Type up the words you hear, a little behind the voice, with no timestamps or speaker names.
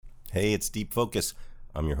Hey, it's Deep Focus.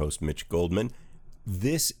 I'm your host, Mitch Goldman.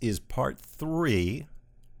 This is part 3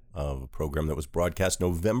 of a program that was broadcast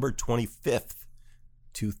November 25th,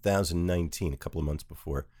 2019, a couple of months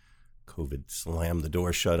before COVID slammed the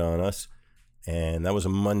door shut on us. And that was a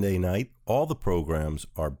Monday night. All the programs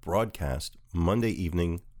are broadcast Monday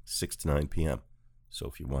evening, 6 to 9 p.m. So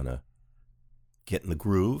if you want to get in the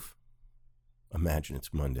groove, imagine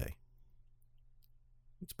it's Monday.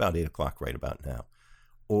 It's about 8 o'clock right about now.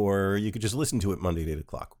 Or you could just listen to it Monday at 8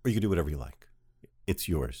 o'clock. Or you could do whatever you like. It's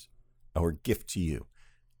yours. Our gift to you.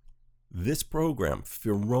 This program,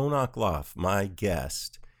 Firon Aklaf, my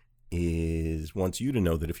guest, wants you to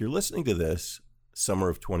know that if you're listening to this summer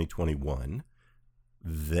of 2021,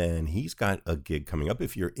 then he's got a gig coming up.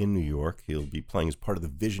 If you're in New York, he'll be playing as part of the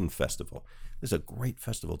Vision Festival. This is a great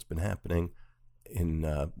festival. It's been happening in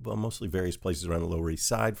mostly various places around the Lower East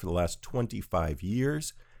Side for the last 25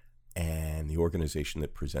 years. And the organization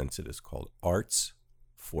that presents it is called Arts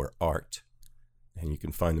for Art. And you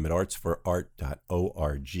can find them at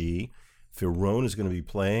artsforart.org. Firon is going to be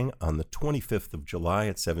playing on the 25th of July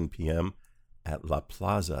at 7 p.m. at La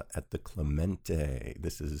Plaza at the Clemente.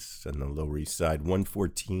 This is on the Lower East Side,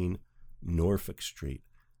 114 Norfolk Street,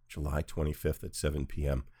 July 25th at 7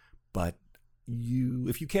 p.m. But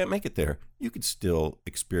if you can't make it there, you could still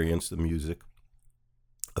experience the music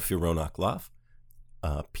of Firon Aklaf.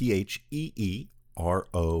 P-H-E-E-R-O-A-N,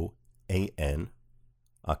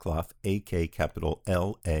 Aklaf, A-K capital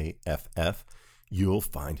L-A-F-F. You'll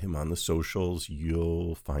find him on the socials.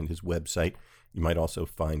 You'll find his website. You might also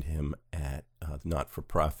find him at the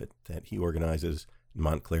not-for-profit that he organizes in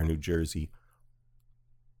Montclair, New Jersey,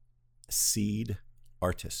 Seed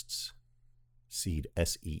Artists. Seed,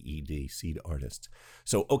 S-E-E-D, Seed Artists.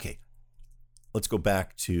 So, okay, let's go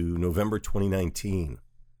back to November 2019.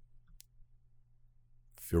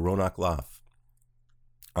 Firon Aklaf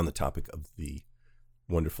on the topic of the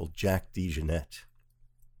wonderful Jack DeJohnette.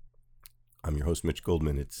 I'm your host, Mitch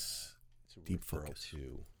Goldman. It's Deep Focus.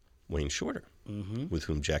 To Wayne Shorter, with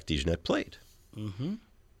whom Jack DeJohnette played. I'd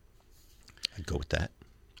go with that.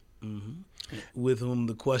 With whom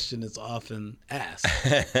the question is often asked,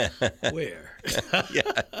 where?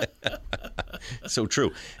 Yeah. So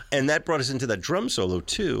true. And that brought us into that drum solo,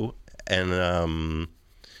 too, and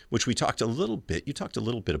which we talked a little bit. You talked a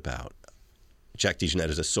little bit about Jack DeJohnette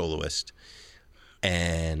as a soloist,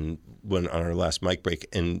 and when on our last mic break,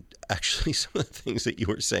 and actually some of the things that you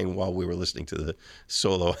were saying while we were listening to the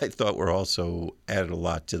solo, I thought were also added a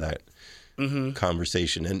lot to that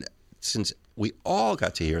conversation. And since we all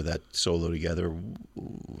got to hear that solo together,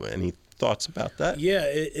 any thoughts about that? Yeah,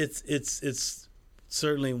 it's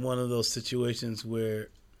certainly one of those situations where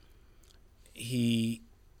he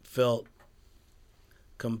felt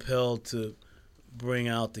compelled to bring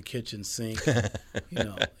out the kitchen sink,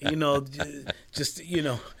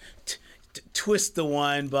 twist the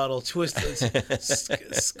wine bottle, squeeze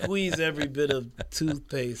every bit of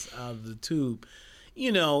toothpaste out of the tube,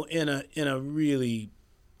 in a really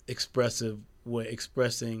expressive way,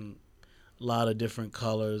 expressing a lot of different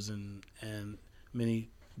colors and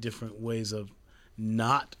many different ways of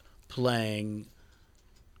not playing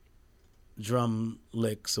drum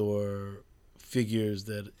licks or figures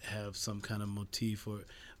that have some kind of motif,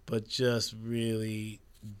 but just really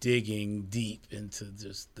digging deep into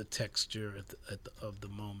just the texture of the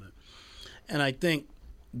moment. And I think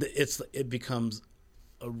it becomes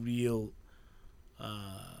a real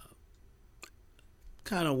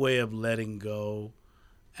kind of way of letting go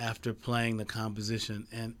after playing the composition.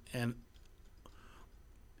 And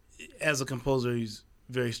as a composer, he's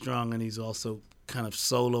very strong, and he's also kind of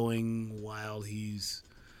soloing while he's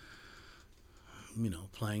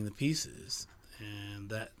playing the pieces, and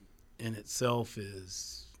that in itself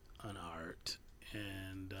is an art.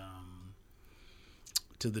 And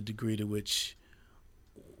to the degree to which,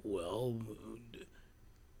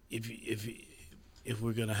 if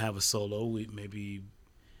we're gonna have a solo, maybe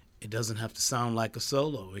it doesn't have to sound like a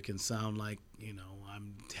solo. It can sound like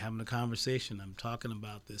I'm having a conversation. I'm talking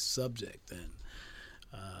about this subject, and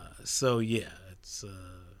so yeah, it's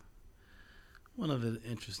one of the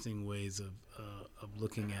interesting ways of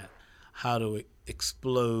looking at how to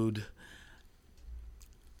explode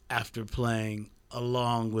after playing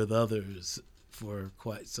along with others for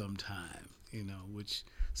quite some time, which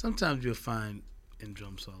sometimes you'll find in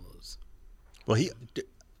drum solos. Well,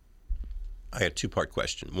 I had a two-part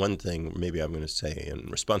question. One thing maybe I'm going to say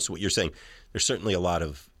in response to what you're saying, there's certainly a lot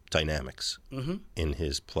of dynamics in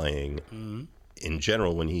his playing in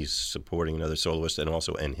general when he's supporting another soloist, and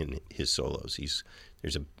also in his solos.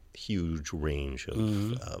 There's a huge range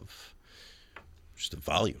of just a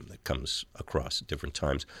volume that comes across at different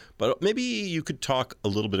times. But maybe you could talk a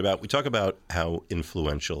little bit about, we talk about how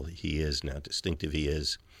influential he is and how distinctive he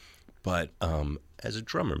is. But as a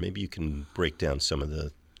drummer, maybe you can break down some of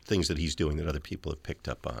the things that he's doing that other people have picked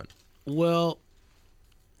up on. Well,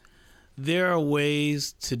 there are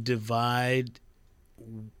ways to divide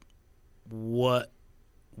what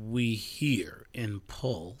we hear in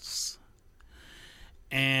pulse.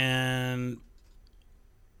 And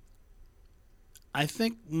I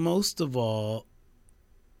think most of all,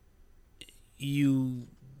 you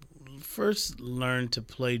first learn to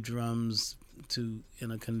play drums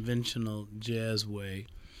in a conventional jazz way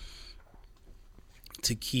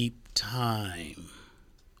to keep time,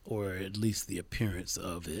 or at least the appearance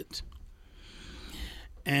of it.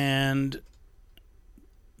 And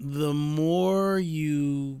the more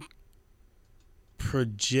you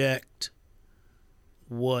project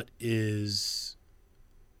what is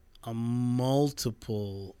a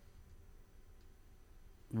multiple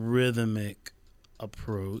rhythmic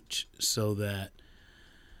approach, so that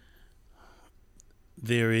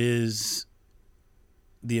there is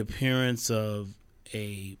the appearance of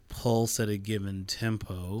a pulse at a given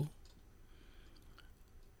tempo,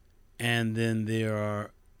 and then there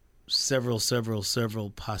are several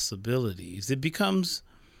possibilities. It becomes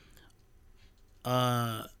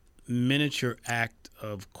a miniature act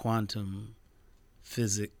of quantum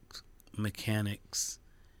physics, mechanics,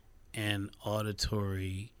 and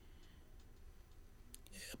auditory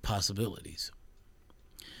possibilities.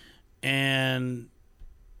 And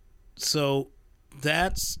so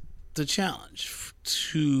that's the challenge,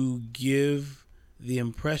 to give the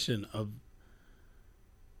impression of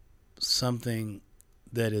something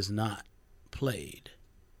that is not played.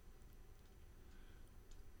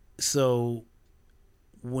 So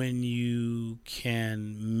when you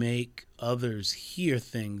can make others hear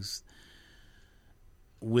things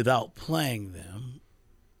without playing them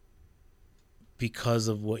because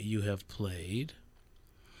of what you have played,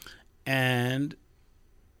 and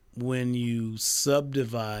when you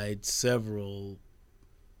subdivide several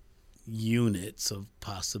units of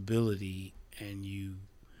possibility and you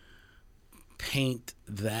paint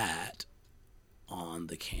that on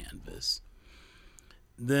the canvas,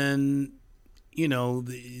 then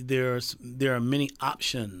there are many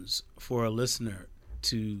options for a listener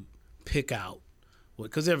to pick out,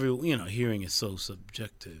 because hearing is so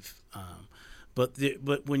subjective. But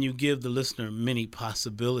when you give the listener many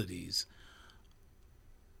possibilities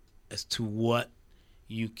as to what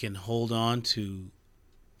you can hold on to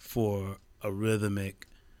for a rhythmic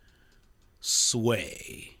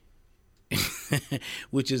sway,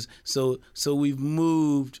 which is so we've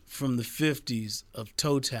moved from the 50s of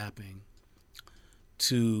toe tapping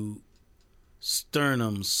to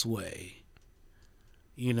sternum sway.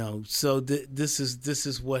 So this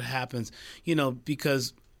is what happens,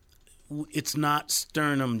 because it's not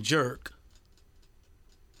sternum jerk,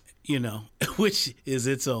 which is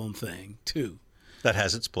its own thing too. That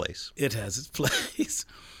has its place. It has its place.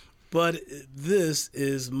 But this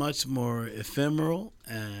is much more ephemeral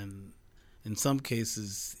and in some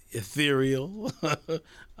cases ethereal.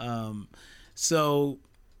 So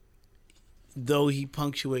though he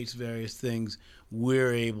punctuates various things,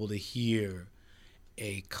 we're able to hear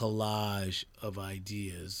a collage of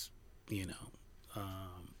ideas,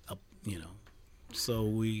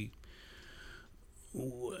 so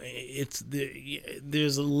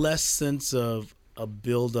there's a less sense of a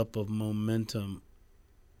buildup of momentum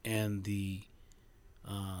and the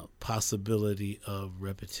possibility of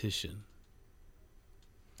repetition.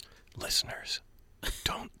 Listeners,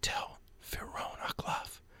 don't tell Firon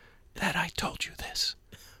Aklaf that I told you this,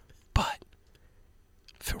 but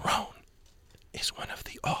Firon is one of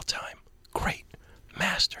the all-time great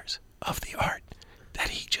masters of the art that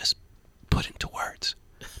he just put into words,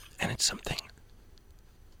 and it's something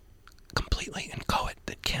completely inchoate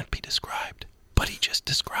that can't be described, but he just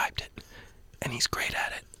described it, and he's great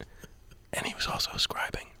at it. And he was also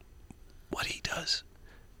ascribing what he does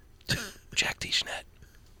to Jack DeJohnette,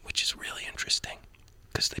 which is really interesting,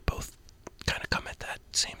 because they both kind of come at that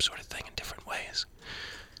same sort of thing in different ways.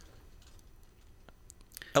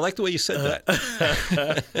 I like the way you said that.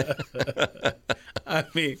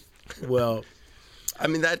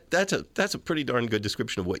 That's a pretty darn good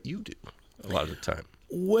description of what you do a lot of the time.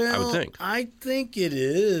 Well, I would think. I think it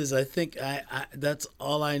is. I think I that's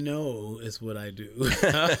all I know is what I do.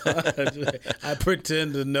 I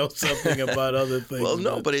pretend to know something about other things. Well,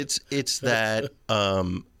 no, but it's that,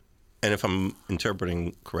 and if I'm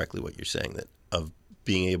interpreting correctly what you're saying, that of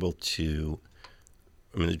being able to,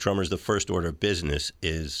 the drummer's the first order of business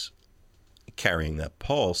is carrying that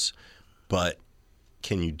pulse, but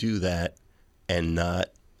can you do that and not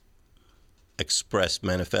express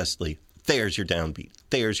manifestly, there's your downbeat,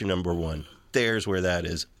 there's your number one, there's where that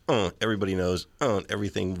is, everybody knows,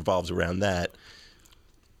 everything revolves around that.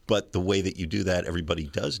 But the way that you do that, everybody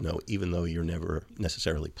does know, even though you're never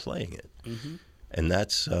necessarily playing it. Mm-hmm. And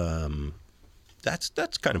that's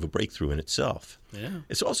kind of a breakthrough in itself. Yeah.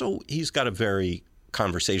 It's also, he's got a very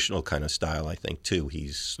conversational kind of style, I think, too.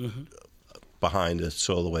 He's behind a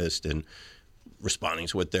soloist and responding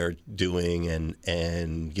to what they're doing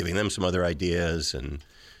and giving them some other ideas, and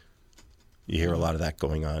you hear a lot of that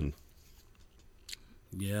going on.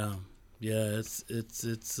 Yeah, it's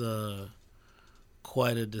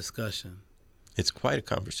quite a discussion. It's quite a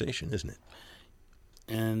conversation, isn't it?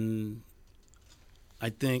 And I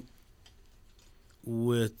think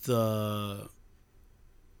with the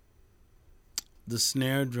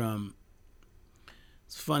snare drum,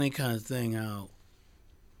 it's a funny kind of thing how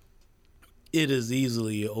it is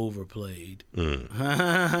easily overplayed.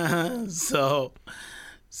 So,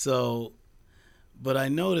 but I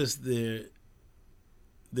noticed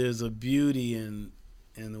there's a beauty in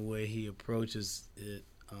the way he approaches it.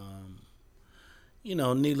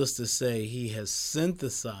 Needless to say, he has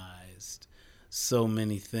synthesized so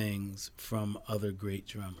many things from other great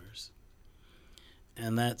drummers,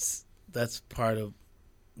 and that's part of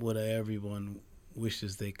what everyone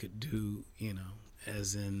wishes they could do.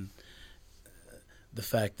 As in the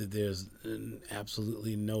fact that there's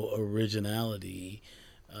absolutely no originality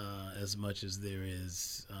as much as there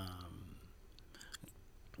is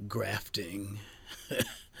grafting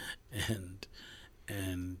and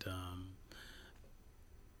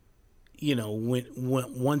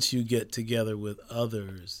once you get together with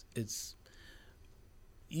others, it's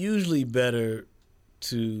usually better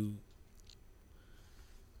to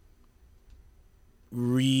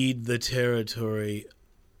read the territory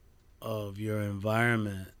of your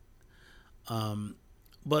environment.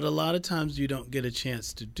 But a lot of times you don't get a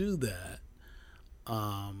chance to do that,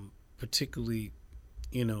 particularly,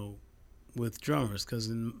 with drummers, because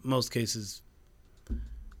in most cases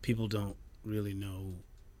people don't really know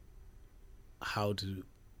how to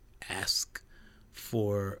ask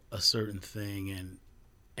for a certain thing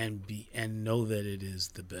and know that it is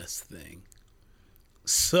the best thing.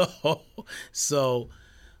 So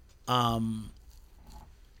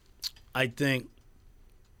I think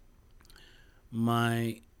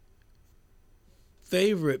my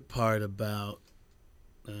favorite part about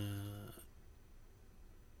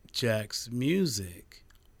Jack's music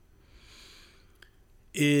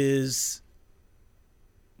is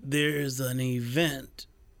there's an event,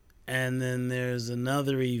 and then there's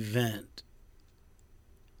another event,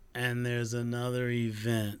 and there's another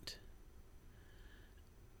event,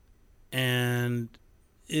 and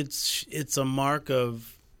it's a mark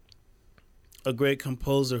of a great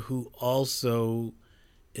composer who also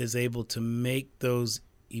is able to make those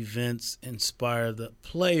events inspire the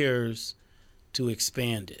players to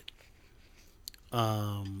expand it.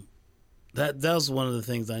 That was one of the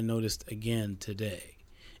things I noticed again today.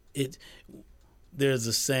 There's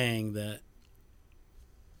a saying that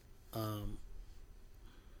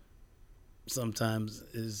sometimes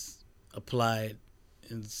is applied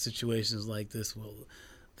in situations like this. Well,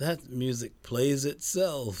 that music plays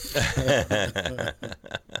itself.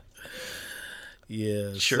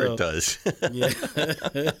 Yeah, sure it does. Yeah.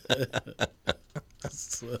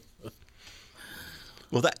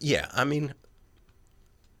 Well, I mean,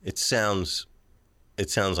 it sounds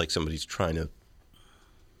like somebody's trying to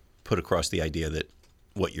put across the idea that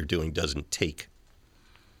what you're doing doesn't take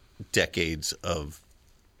decades of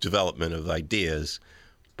development of ideas,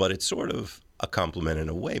 but it's sort of a compliment in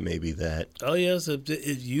a way, maybe, that. Oh yes,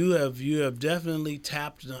 you have definitely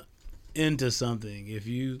tapped into something. If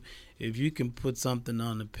you can put something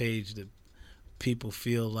on the page that people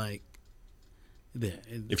feel like,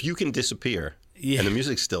 if you can disappear, yeah, and the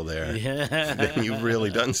music's still there, yeah, then you've really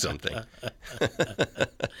done something.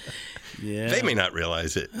 Yeah, they may not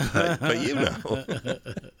realize it, but you know.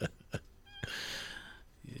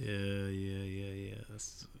 Yeah.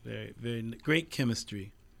 That's very, very great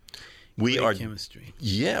chemistry. We are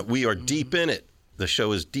mm-hmm. deep in it. The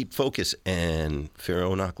show is Deep Focus, and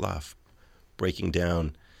Fiona Akloff breaking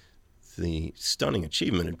down the stunning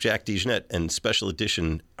achievement of Jack DeJohnette, and special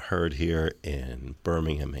edition heard here in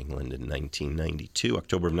Birmingham, England in 1992,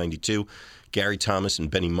 October of 92. Gary Thomas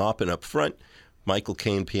and Benny Maupin up front, Michael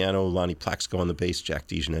Caine piano, Lonnie Plaxco on the bass, Jack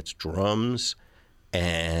DeJohnette's drums,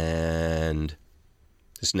 and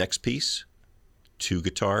this next piece,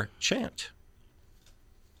 2-guitar chant.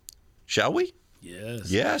 Shall we?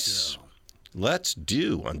 Yes. Let's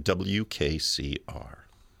do on WKCR.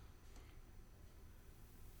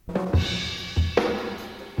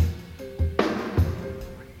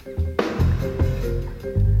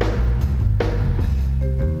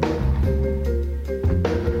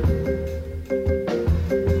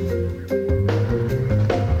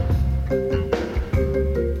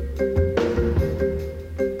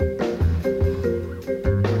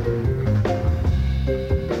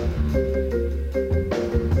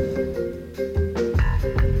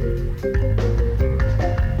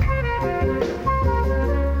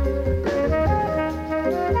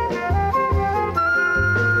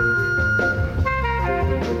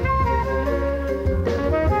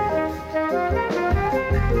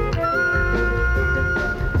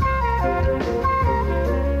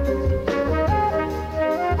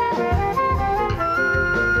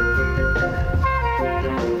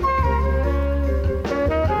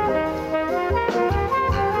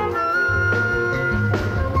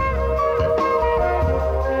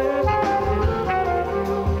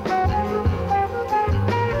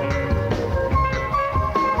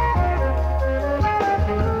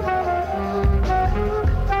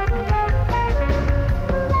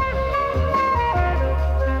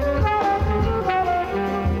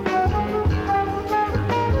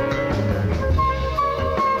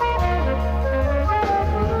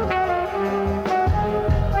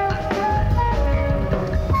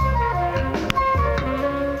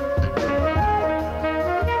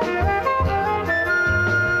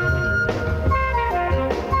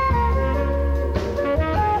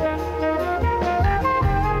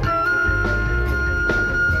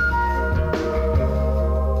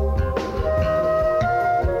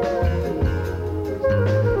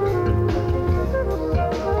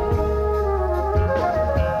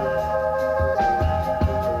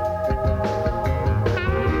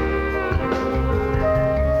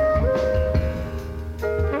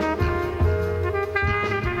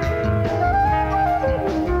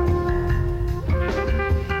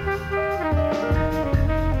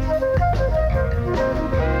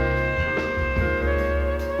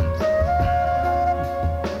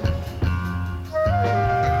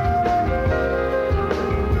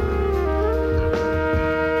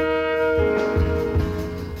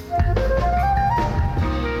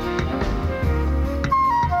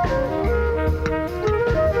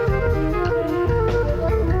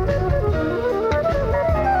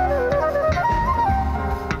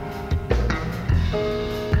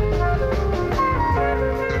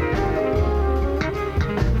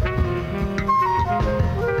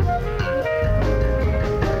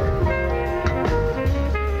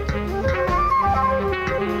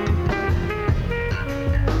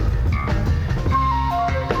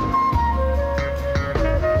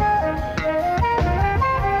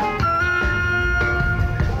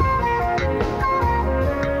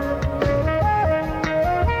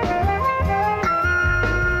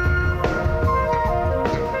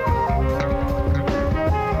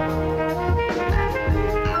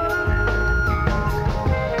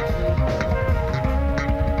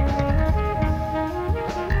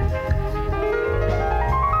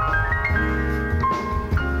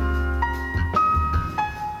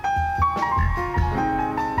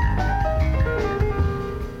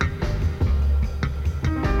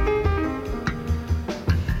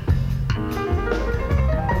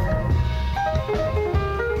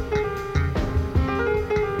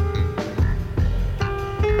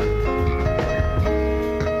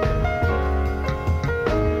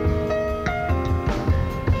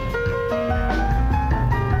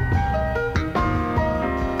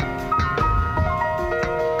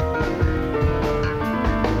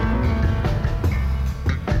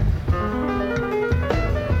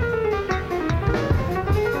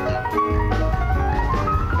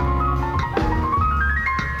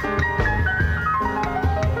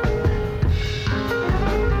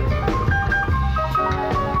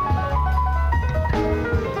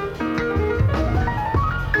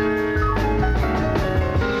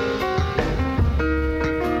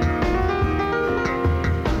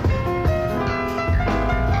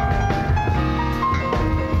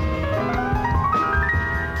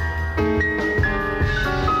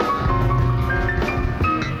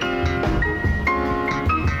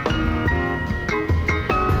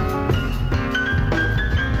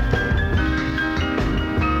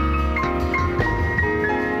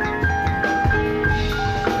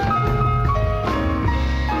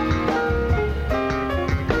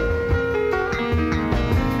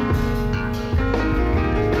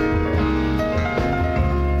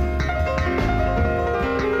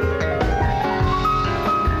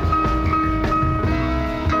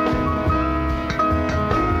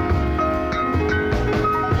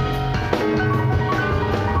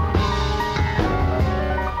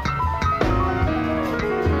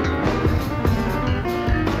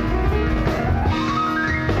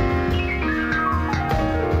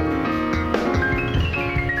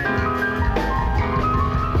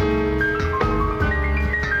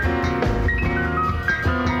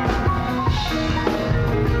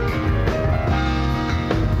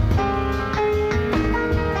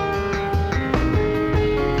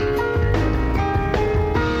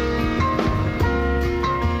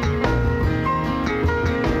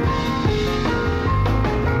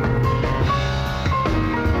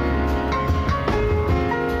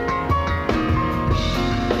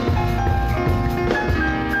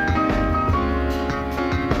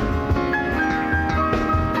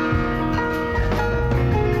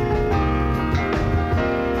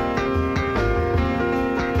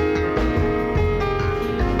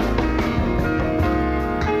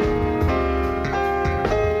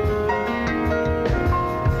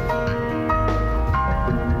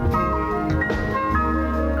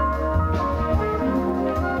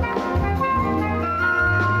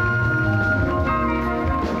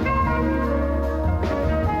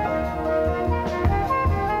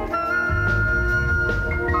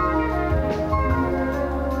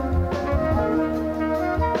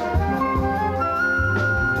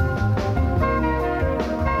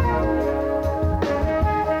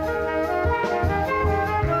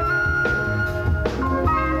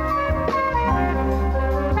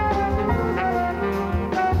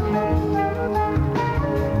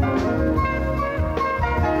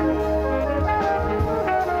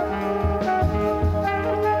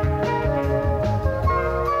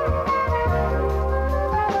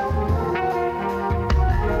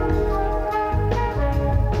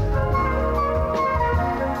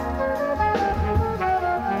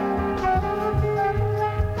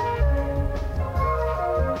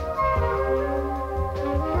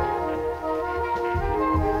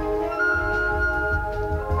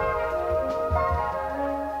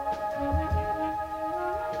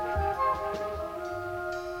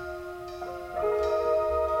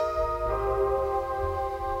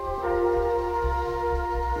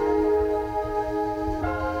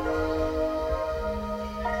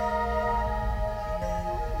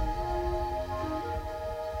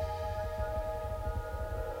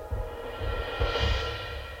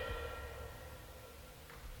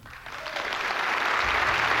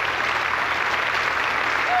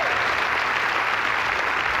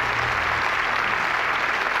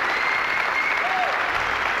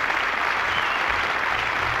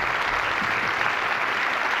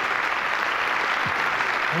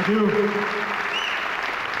 you.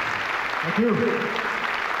 Thank you.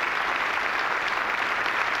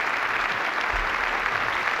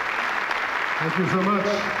 Thank you so much.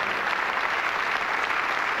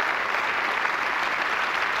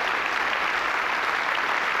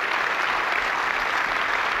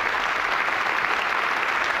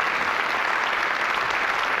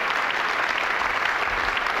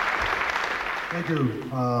 Thank you.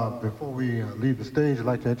 Before we leave the stage, I'd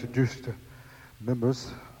like to introduce the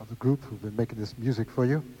members of the group who've been making this music for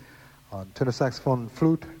you. On tenor saxophone and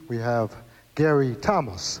flute, we have Gary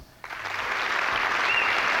Thomas.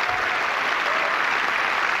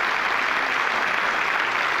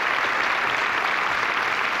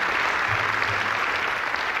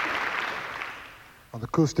 On the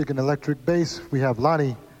acoustic and electric bass, we have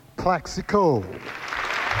Lonnie Plaxico.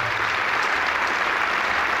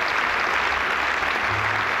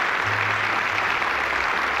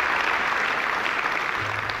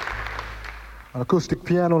 On acoustic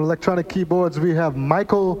piano and electronic keyboards, we have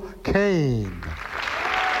Michael Kane.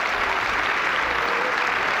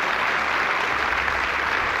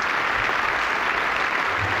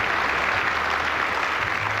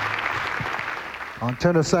 On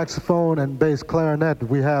tenor saxophone and bass clarinet,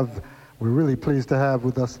 we're really pleased to have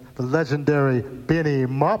with us the legendary Benny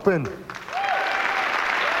Maupin.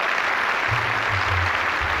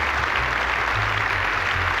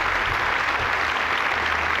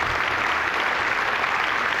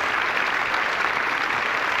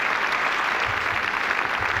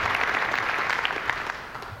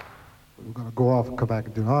 Go off and come back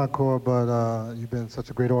and do an encore, but you've been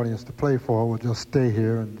such a great audience to play for. We'll just stay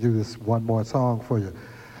here and do this one more song for you.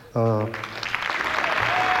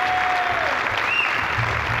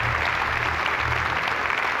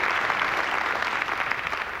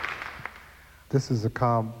 This is a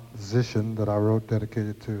composition that I wrote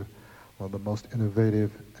dedicated to one of the most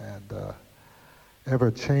innovative and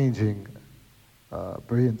ever-changing,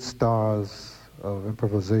 brilliant stars of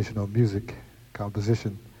improvisational music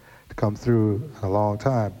composition to come through in a long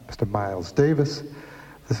time, Mr. Miles Davis.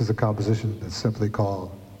 This is a composition that's simply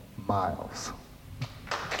called Miles.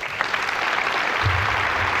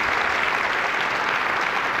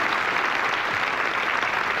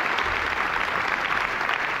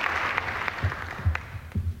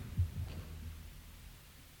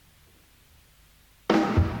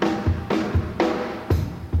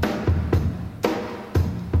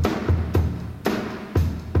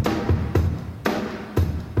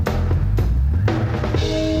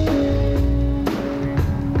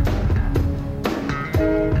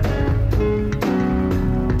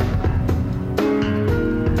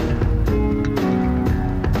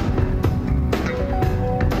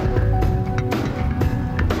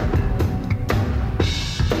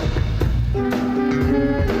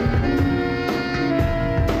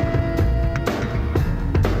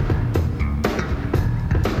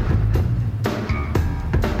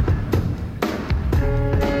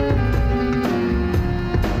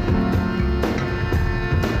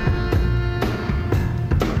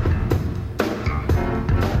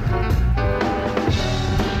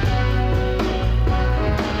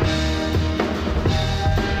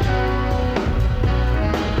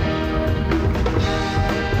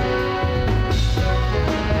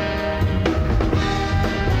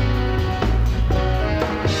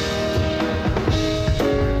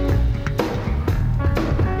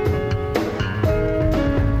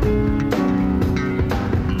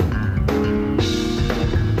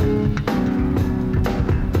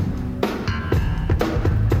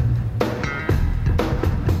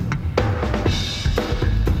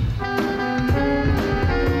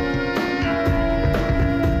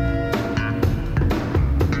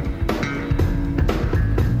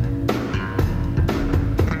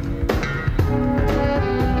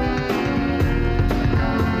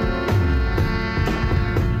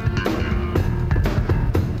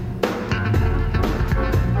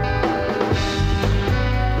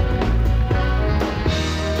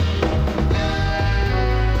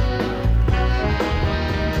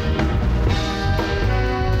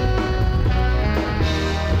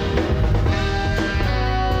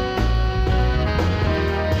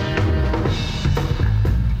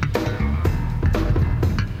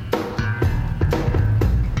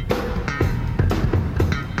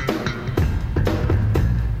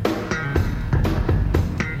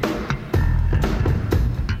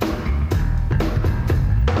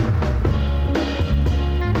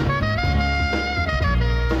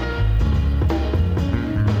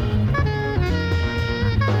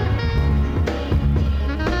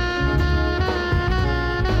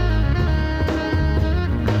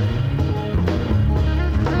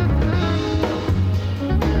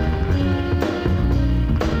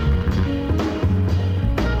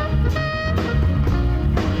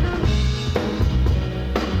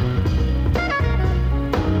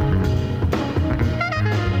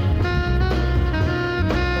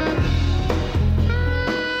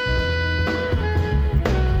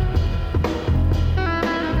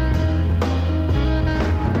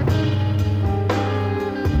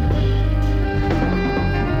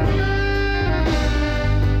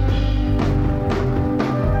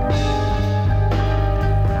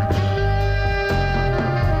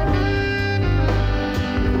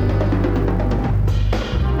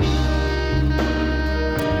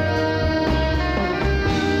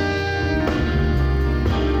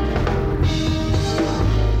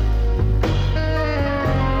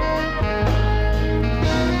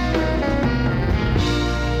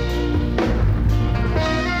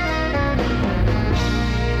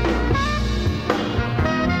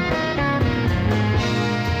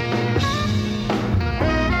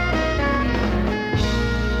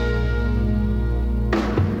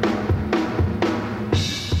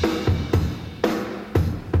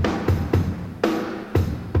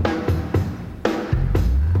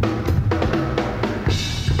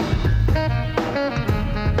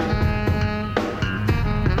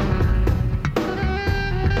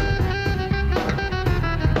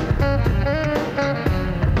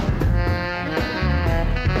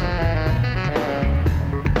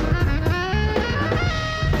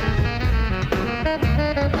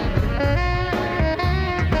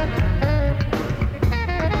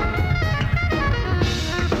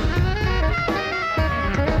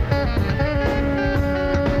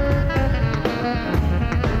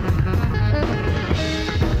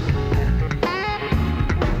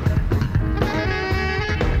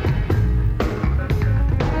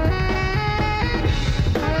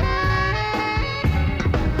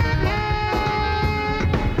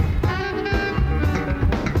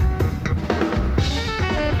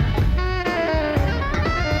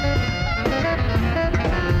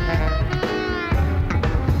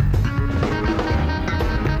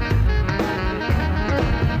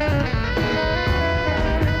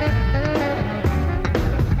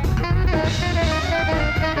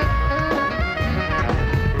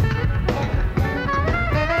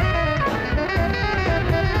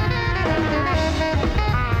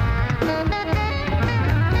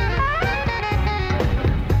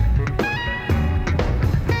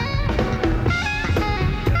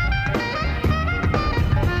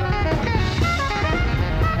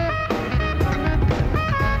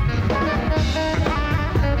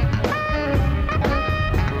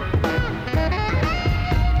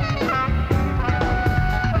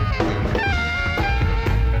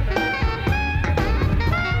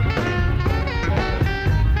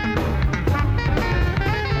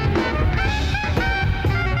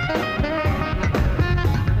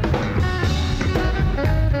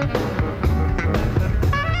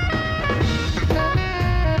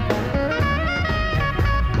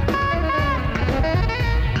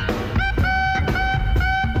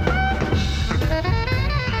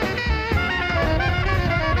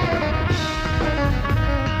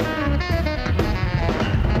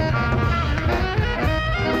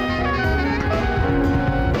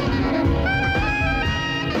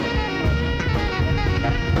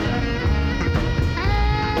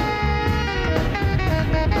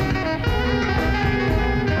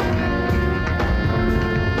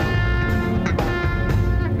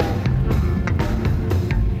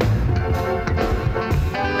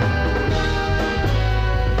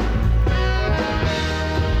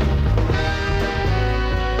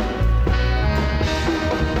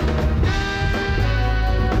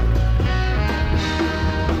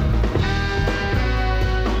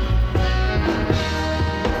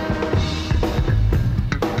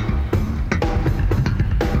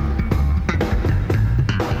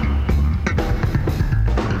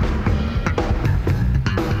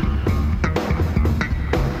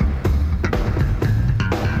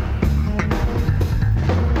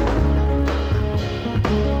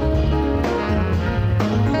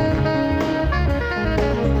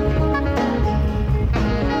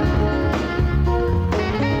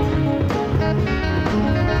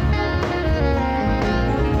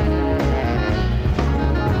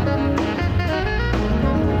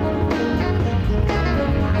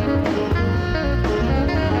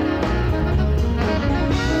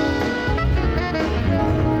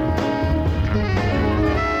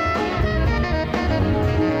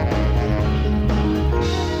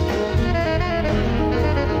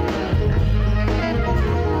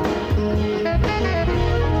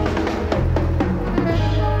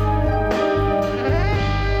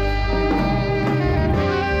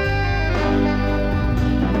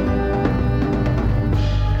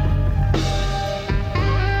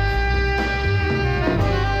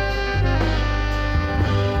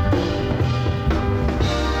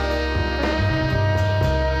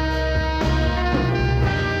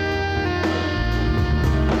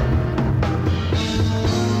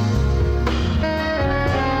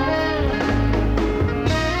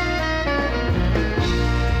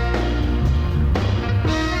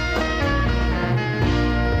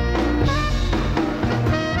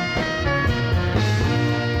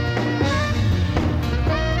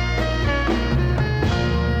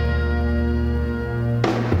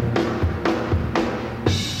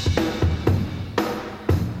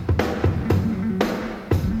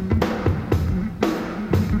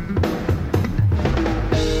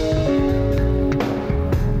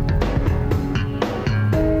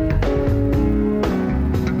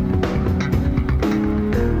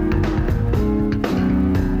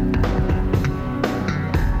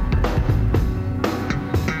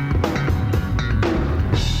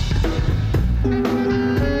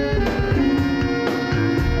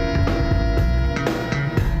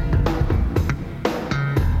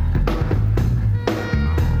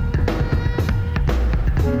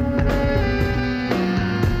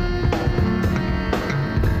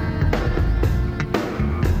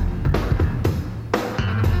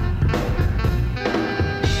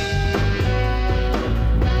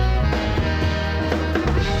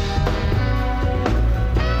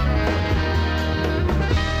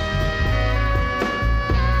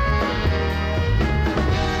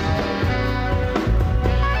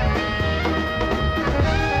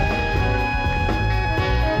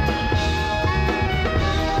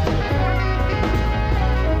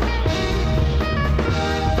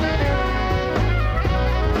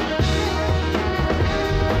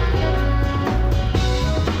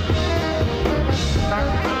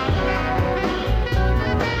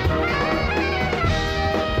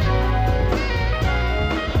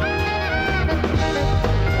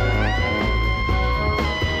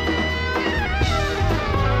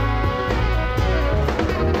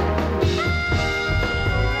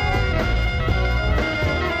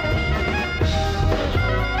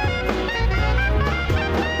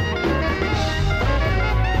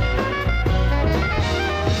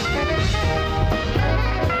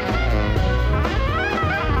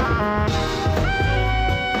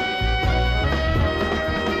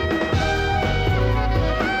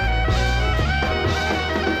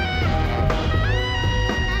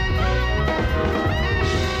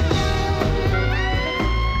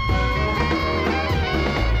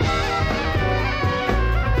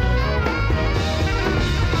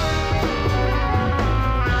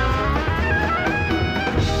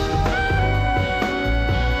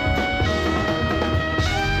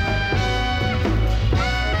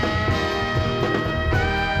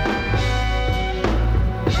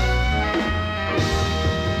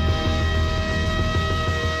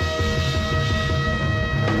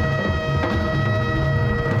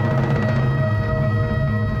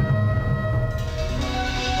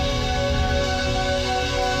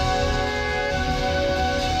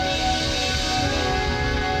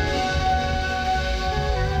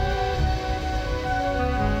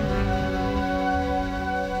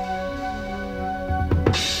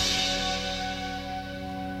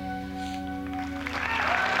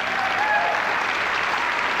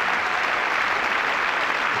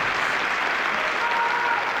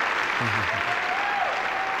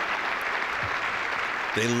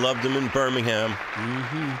 They loved him in Birmingham.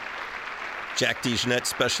 Jack DeJohnette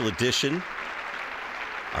Special Edition,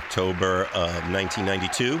 October of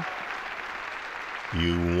 1992.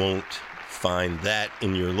 You won't find that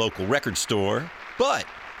in your local record store, but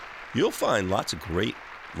you'll find lots of great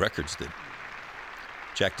records that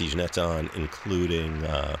Jack DeJohnette's on, including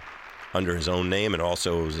under his own name, and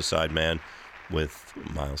also as a sideman with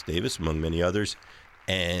Miles Davis, among many others.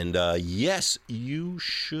 And yes, you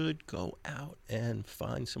should go out and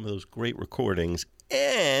find some of those great recordings.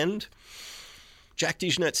 And Jack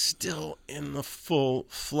DeJohnette's still in the full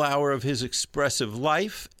flower of his expressive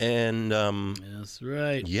life. And that's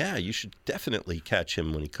right. Yeah, you should definitely catch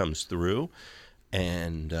him when he comes through.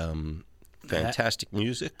 And fantastic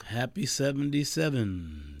music. Happy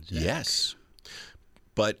 77, Jack. Yes.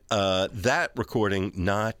 But that recording,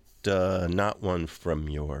 not one from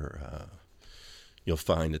your... you'll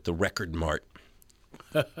find at the Record Mart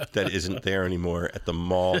that isn't there anymore, at the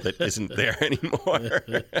mall that isn't there anymore.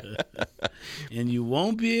 And you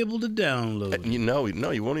won't be able to download it. No,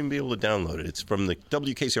 you won't even be able to download it. It's from the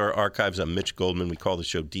WKCR archives. I'm Mitch Goldman. We call the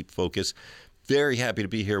show Deep Focus. Very happy to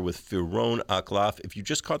be here with Firon Akhlaf. If you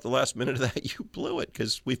just caught the last minute of that, you blew it,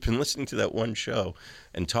 because we've been listening to that one show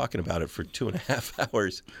and talking about it for 2.5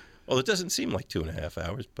 hours. Well, it doesn't seem like 2.5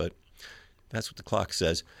 hours, but that's what the clock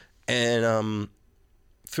says. And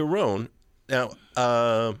Firon, now,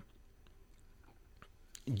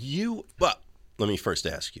 let me first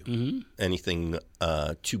ask you, anything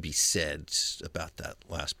to be said about that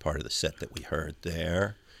last part of the set that we heard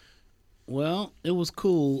there? Well, it was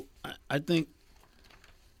cool. I think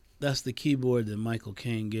that's the keyboard that Michael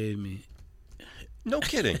Caine gave me. No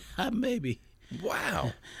kidding. Maybe.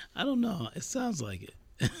 Wow. I don't know. It sounds like it.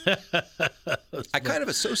 I kind of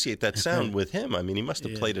associate that sound with him. I mean, he must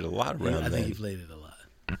have played it a lot around then. I think he played it a lot.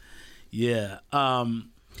 Yeah.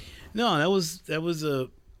 No, that was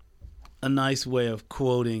a nice way of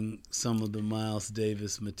quoting some of the Miles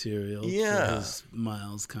Davis material. Yeah. For his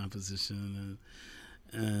Miles composition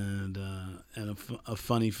and a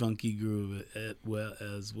funny, funky groove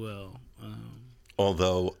as well.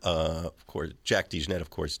 Although, of course, Jack DeJohnette, of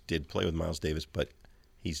course, did play with Miles Davis, but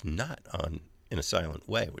he's not on In a Silent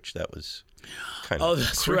Way, which that was kind of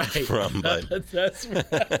that's right. from. But that's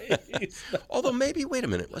right. although maybe, wait a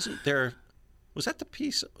minute, was that the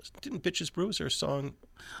piece? Didn't Bitches Brew? Was there a song?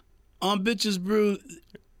 On Bitches Brew,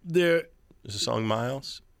 there's a song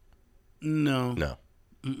Miles? No.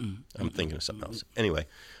 I'm thinking of something else. Anyway,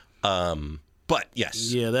 but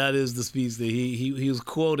yes. Yeah, that is the piece that he was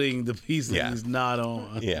quoting the piece that he's not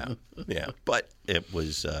on. Yeah. But it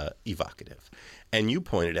was evocative. And you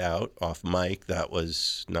pointed out off mic that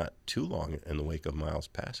was not too long in the wake of Miles'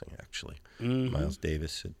 passing, actually. Miles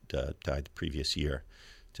Davis had died the previous year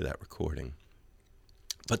to that recording.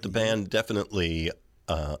 But the band definitely,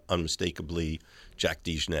 unmistakably, Jack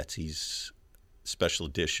DeJohnette's, he's special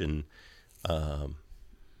edition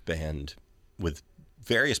band with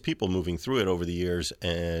various people moving through it over the years,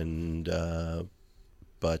 and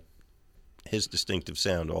but his distinctive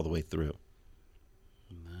sound all the way through.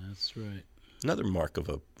 That's right. Another mark of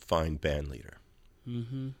a fine band leader.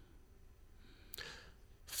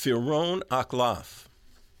 Firon Akhlaf,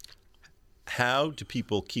 how do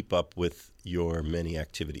people keep up with your many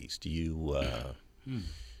activities? Do you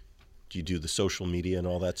do the social media and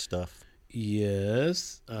all that stuff?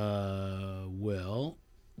 Yes. Well,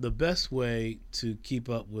 the best way to keep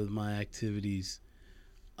up with my activities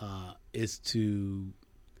is to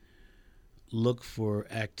look for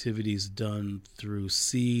activities done through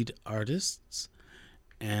Seed Artists.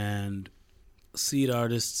 And Seed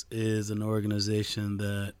Artists is an organization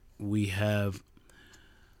that we have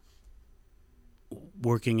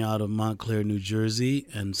working out of Montclair, New Jersey,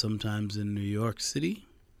 and sometimes in New York City.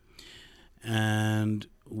 And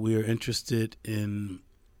we're interested in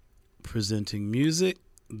presenting music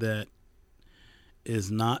that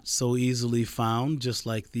is not so easily found, just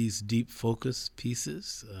like these deep focus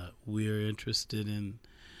pieces. We're interested in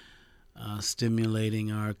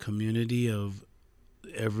stimulating our community of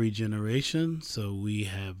every generation. So we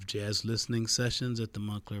have jazz listening sessions at the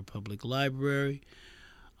Montclair Public Library.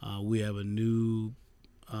 We have a new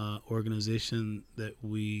organization that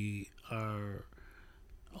we are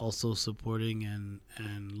also supporting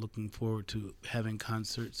and looking forward to having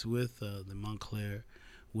concerts with, the Montclair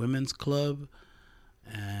Women's Club.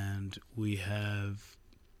 And we have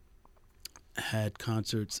had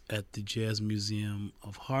concerts at the Jazz Museum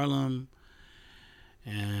of Harlem,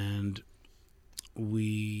 and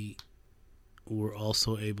we were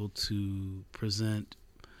also able to present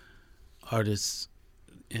artists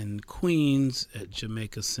in Queens at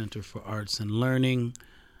Jamaica Center for Arts and Learning.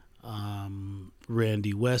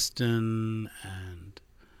 Randy Weston and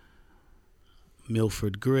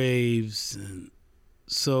Milford Graves. And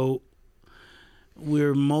so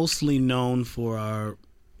we're mostly known for our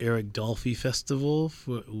Eric Dolphy Festival,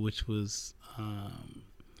 which was a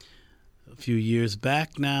few years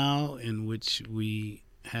back now, in which we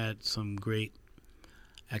had some great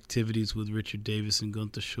activities with Richard Davis and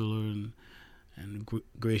Gunther Schuller and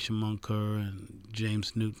Gracia Monker and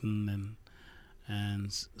James Newton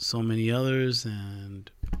and so many others. And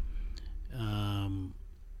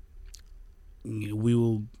we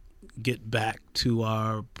will get back to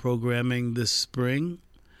our programming this spring.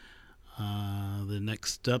 The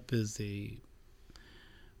next up is a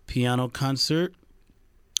piano concert,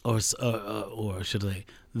 or should I say,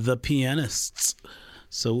 the pianists.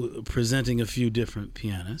 So presenting a few different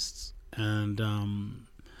pianists, and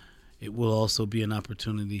it will also be an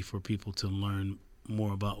opportunity for people to learn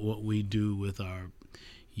more about what we do with our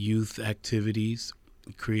youth activities,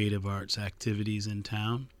 creative arts activities in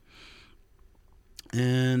town.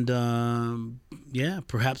 And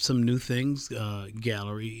perhaps some new things,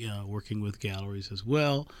 gallery, working with galleries as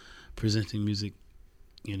well, presenting music,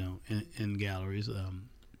 in galleries,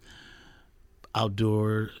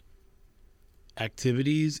 outdoor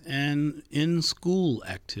activities and in-school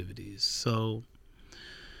activities. So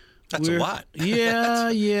that's a lot.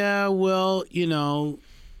 Yeah. Well,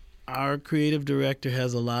 our creative director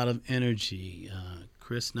has a lot of energy.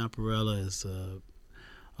 Chris Naparella is a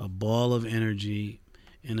ball of energy,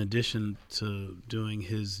 in addition to doing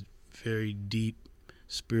his very deep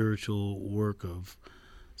spiritual work of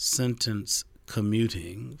sentence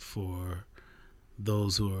commuting for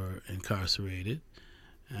those who are incarcerated.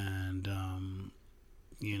 And,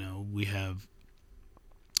 we have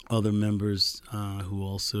other members who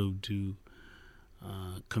also do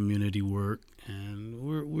community work, and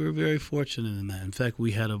we're very fortunate in that. In fact,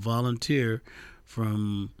 we had a volunteer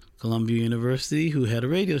from Columbia University who had a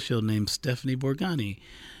radio show named Stephanie Borgani,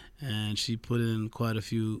 and she put in quite a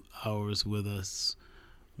few hours with us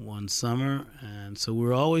one summer. And so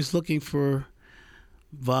we're always looking for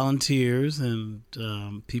volunteers and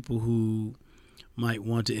people who might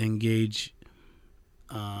want to engage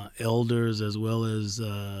elders as well as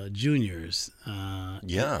juniors,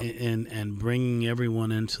 and bringing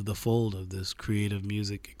everyone into the fold of this creative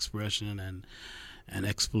music expression and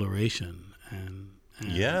exploration and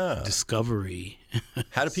discovery.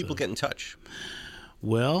 How do people get in touch?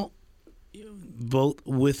 Well, both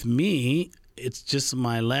with me, it's just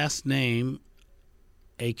my last name,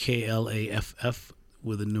 AKLAFF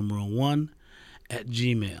with a numeral 1 at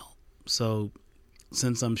Gmail. So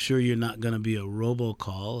since I'm sure you're not going to be a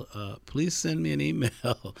robocall, please send me an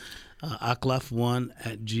email,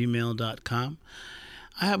 aklaf1@gmail.com.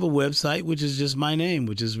 I have a website, which is just my name,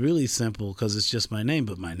 which is really simple because it's just my name,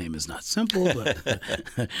 but my name is not simple.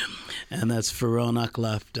 And that's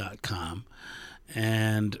feronaklaf.com.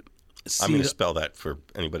 And I'm going to spell that for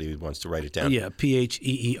anybody who wants to write it down. Yeah,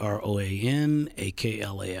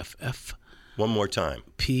 PHEEROANAKLAFF. One more time.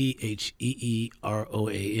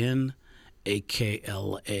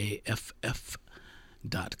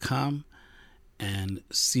 PHEEROANAKLAFF.com. And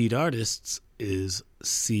Seed Artists is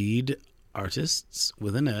seedartists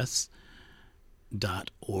with an S.org.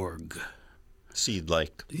 Seed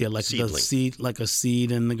like like seedling. The seed, like a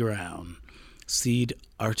seed in the ground.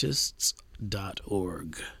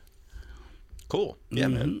 Seedartists.org. Cool. Yeah,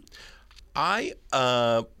 man. I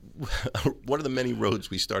one of the many roads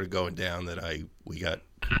we started going down that we got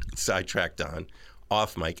sidetracked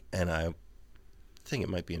off mic, and I think it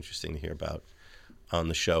might be interesting to hear about on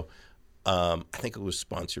the show. I think it was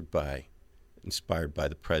inspired by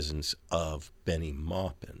the presence of Benny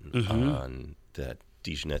Maupin on that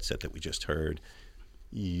DeJohnette set that we just heard.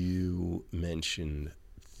 You mentioned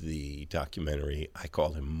the documentary, I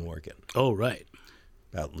Call Him Morgan. Oh, right.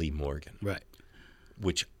 About Lee Morgan. Right.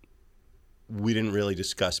 Which we didn't really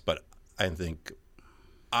discuss, but I think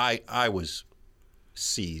I was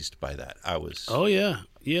seized by that. I was. Oh, yeah.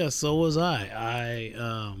 Yeah, so was I.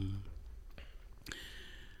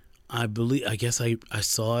 I guess I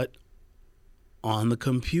saw it on the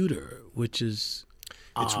computer, which is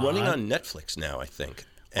It's running on Netflix now, I think.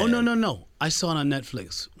 Oh, no. I saw it on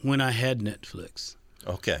Netflix when I had Netflix.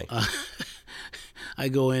 Okay. I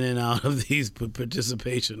go in and out of these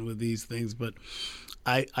participation with these things, but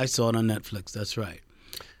I saw it on Netflix. That's right.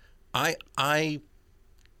 I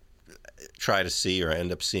try to see, or I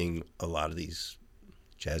end up seeing, a lot of these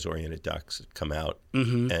jazz-oriented docs that come out,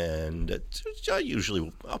 and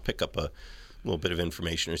I'll pick up a little bit of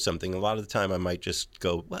information or something. A lot of the time I might just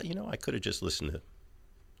go, well, I could have just listened to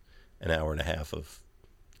an hour and a half of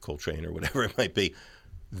Coltrane or whatever it might be.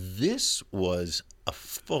 This was a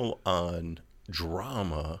full-on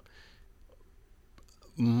drama,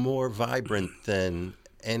 more vibrant than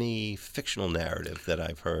any fictional narrative that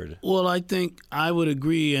I've heard. Well, I think I would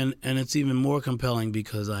agree, and it's even more compelling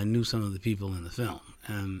because I knew some of the people in the film.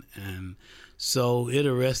 And so it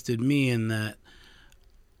arrested me in that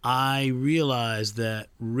I realized that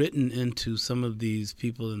written into some of these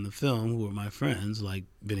people in the film who were my friends, like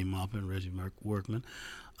Benny Maupin, Reggie Workman,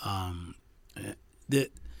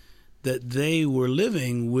 that they were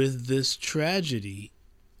living with this tragedy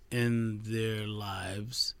in their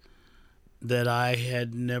lives that I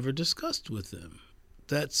had never discussed with them.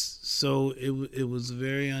 So it was a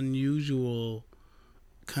very unusual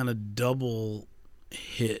kind of double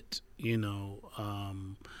hit,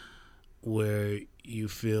 where you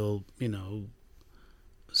feel,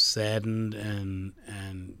 saddened and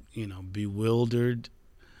bewildered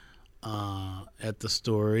at the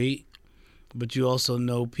story, but you also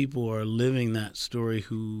know people are living that story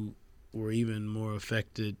who were even more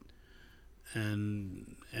affected,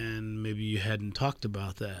 and maybe you hadn't talked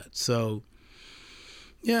about that. So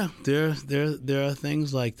yeah, there are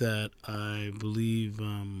things like that. I believe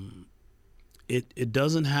it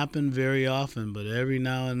doesn't happen very often, but every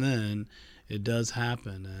now and then it does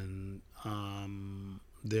happen, and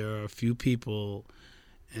there are a few people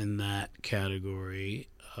in that category.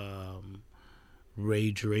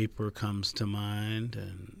 Ray Draper comes to mind,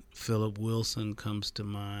 and Philip Wilson comes to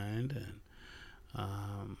mind,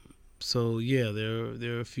 and so yeah,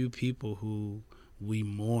 there are a few people who we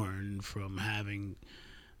mourn from having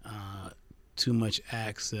too much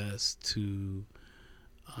access to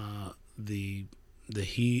the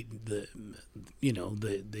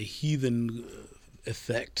heathen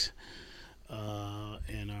effect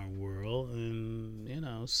in our world,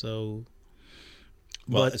 and so.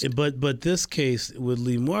 Well, But this case with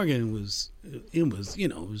Lee Morgan was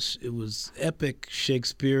epic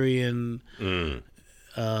Shakespearean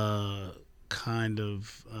kind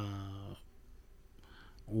of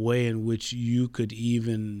way in which you could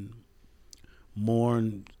even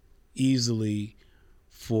mourn easily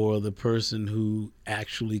for the person who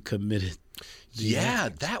actually committed the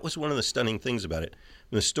act. That was one of the stunning things about it.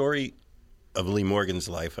 The story of Lee Morgan's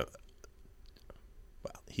life,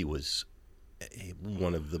 he was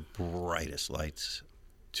one of the brightest lights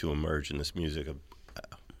to emerge in this music, of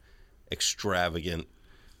extravagant,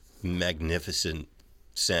 magnificent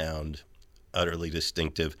sound, utterly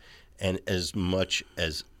distinctive. And as much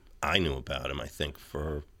as I knew about him, I think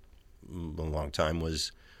for a long time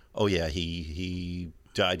was, he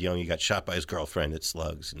died young. He got shot by his girlfriend at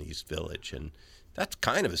Slugs in East Village. And that's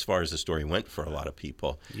kind of as far as the story went for a lot of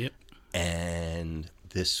people. Yep. And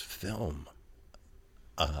this film...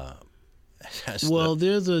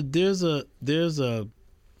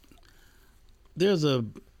 there's a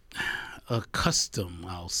custom,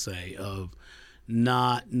 I'll say, of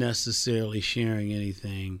not necessarily sharing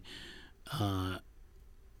anything on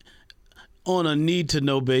a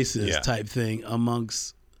need-to-know basis type thing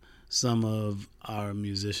amongst some of our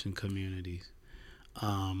musician communities.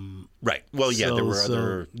 Right. Well, there were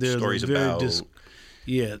other stories about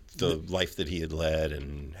the life that he had led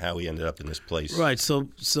and how he ended up in this place. Right. So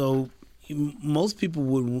most people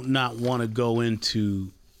would not want to go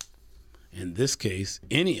into, in this case,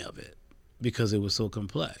 any of it because it was so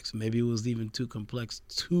complex. Maybe it was even too complex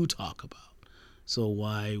to talk about. So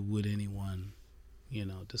why would anyone,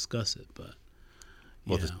 discuss it? But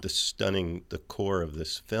the core of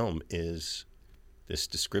this film is this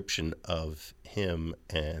description of him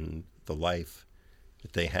and the life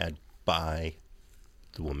that they had by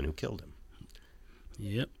the woman who killed him.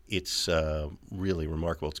 Yep. It's really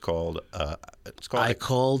remarkable. It's called I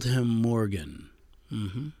Called Him Morgan.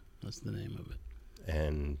 Mm-hmm. That's the name of it.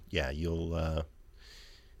 And you'll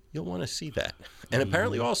want to see that. And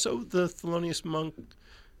apparently also the Thelonious Monk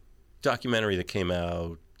documentary that came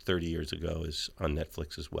out 30 years ago is on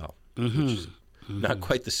Netflix as well. Mm-hmm. Which is not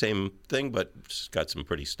quite the same thing, but it's got some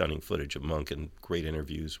pretty stunning footage of Monk and great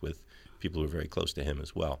interviews with people who are very close to him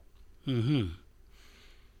as well. Mm-hmm.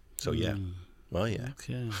 So yeah. Well, yeah.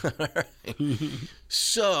 Okay.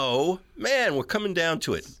 So, man, we're coming down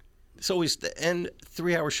to it. It's always the end,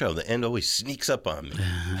 3-hour show. The end always sneaks up on me.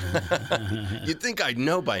 You'd think I'd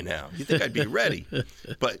know by now. You'd think I'd be ready.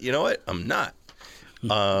 But you know what? I'm not.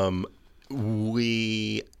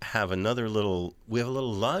 We have a little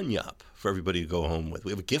lagniappe for everybody to go home with.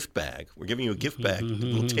 We have a gift bag. We're giving you a gift bag, a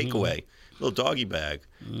little takeaway, a little doggy bag.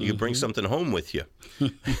 You can bring something home with you.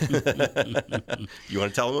 You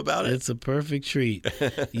want to tell them about it? It's a perfect treat.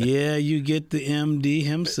 Yeah, you get the MD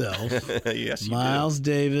himself, Yes, you Miles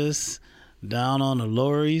Davis, down on the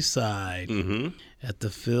Lower East Side. Mm-hmm. at the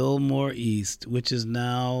Fillmore East, which is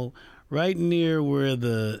now right near where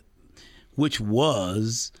which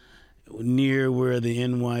was near where the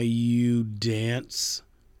NYU dance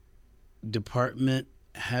department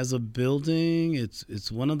has a building.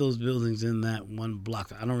 It's one of those buildings in that one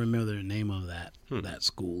block. I don't remember the name of that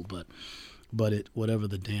school, but it whatever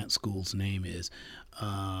the dance school's name is.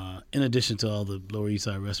 In addition to all the Lower East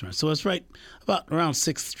Side restaurants, so it's right about around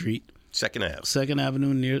 6th Street. Second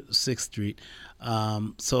Avenue near 6th Street.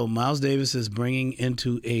 So Miles Davis is bringing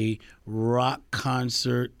into a rock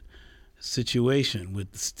concert situation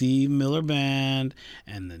with the Steve Miller Band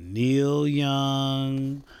and the Neil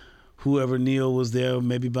Young, whoever Neil was there,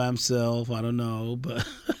 maybe by himself, I don't know,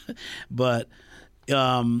 but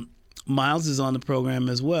Miles is on the program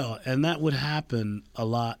as well, and that would happen a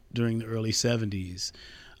lot during the early 70s,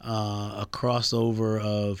 a crossover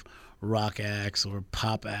of rock acts or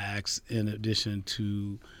pop acts in addition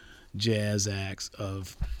to jazz acts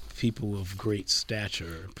of people of great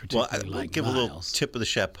stature, particularly I'll like give Miles. a little tip of the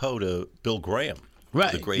chapeau to Bill Graham,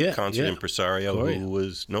 right? The great concert impresario Graham, who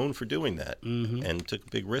was known for doing that and took a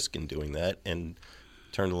big risk in doing that and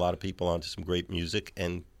turned a lot of people onto some great music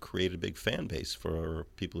and created a big fan base for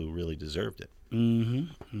people who really deserved it.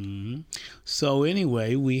 So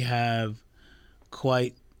anyway, we have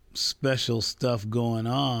quite special stuff going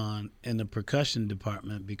on in the percussion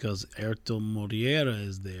department because Airto Moreira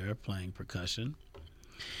is there playing percussion.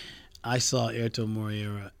 I saw Airto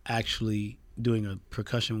Moreira actually doing a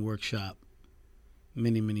percussion workshop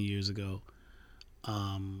many, many years ago.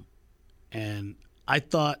 And I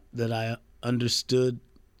thought that I understood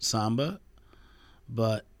samba,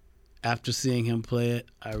 but after seeing him play it,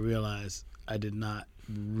 I realized I did not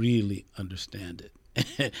really understand it.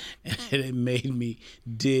 And it made me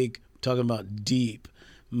dig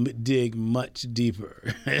much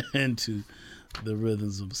deeper into the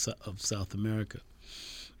rhythms of South America,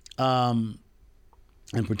 and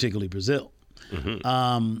particularly Brazil.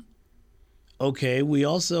 Okay, we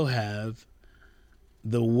also have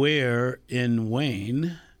the Where in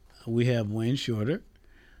Wayne. We have Wayne Shorter,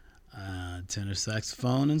 tenor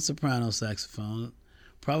saxophone and soprano saxophone,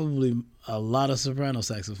 probably a lot of soprano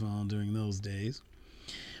saxophone during those days.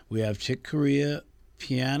 We have Chick Corea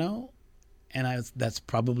piano, and that's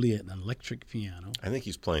probably an electric piano. I think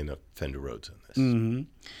he's playing the Fender Rhodes on this.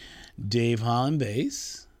 Dave Holland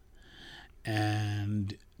bass,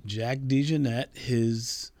 and Jack DeJohnette,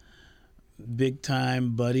 his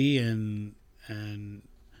big-time buddy and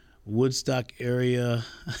Woodstock area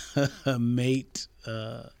mate.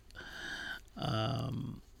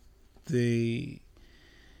 They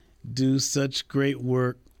do such great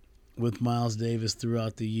work with Miles Davis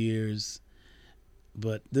throughout the years,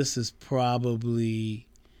 but this is probably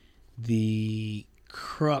the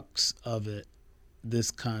crux of it, this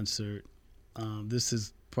concert. This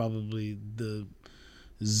is probably the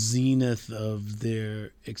zenith of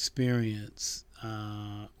their experience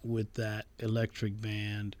with that electric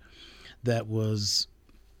band that was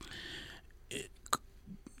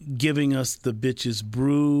giving us the Bitches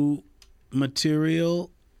Brew material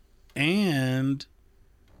and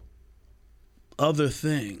other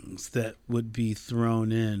things that would be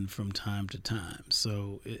thrown in from time to time.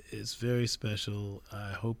 So it's very special.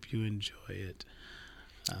 I hope you enjoy it.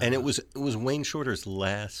 And it was Wayne Shorter's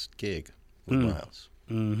last gig with Miles.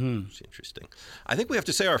 It's interesting. I think we have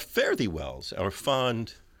to say our fare thee wells, our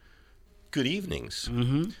fond good evenings.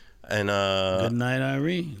 And good night,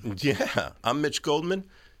 Irene. Yeah, I'm Mitch Goldman.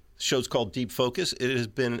 The show's called Deep Focus. It has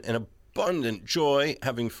been an abundant joy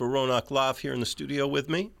having Faronak Lav here in the studio with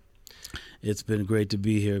me. It's been great to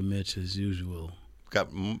be here, Mitch, as usual. Got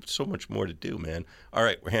so much more to do, man. All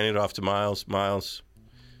right, we're handing it off to Miles. Miles,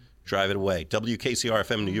 drive it away. WKCR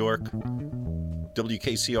FM New York,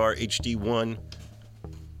 WKCR HD1,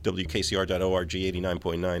 WKCR.org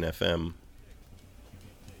 89.9 FM.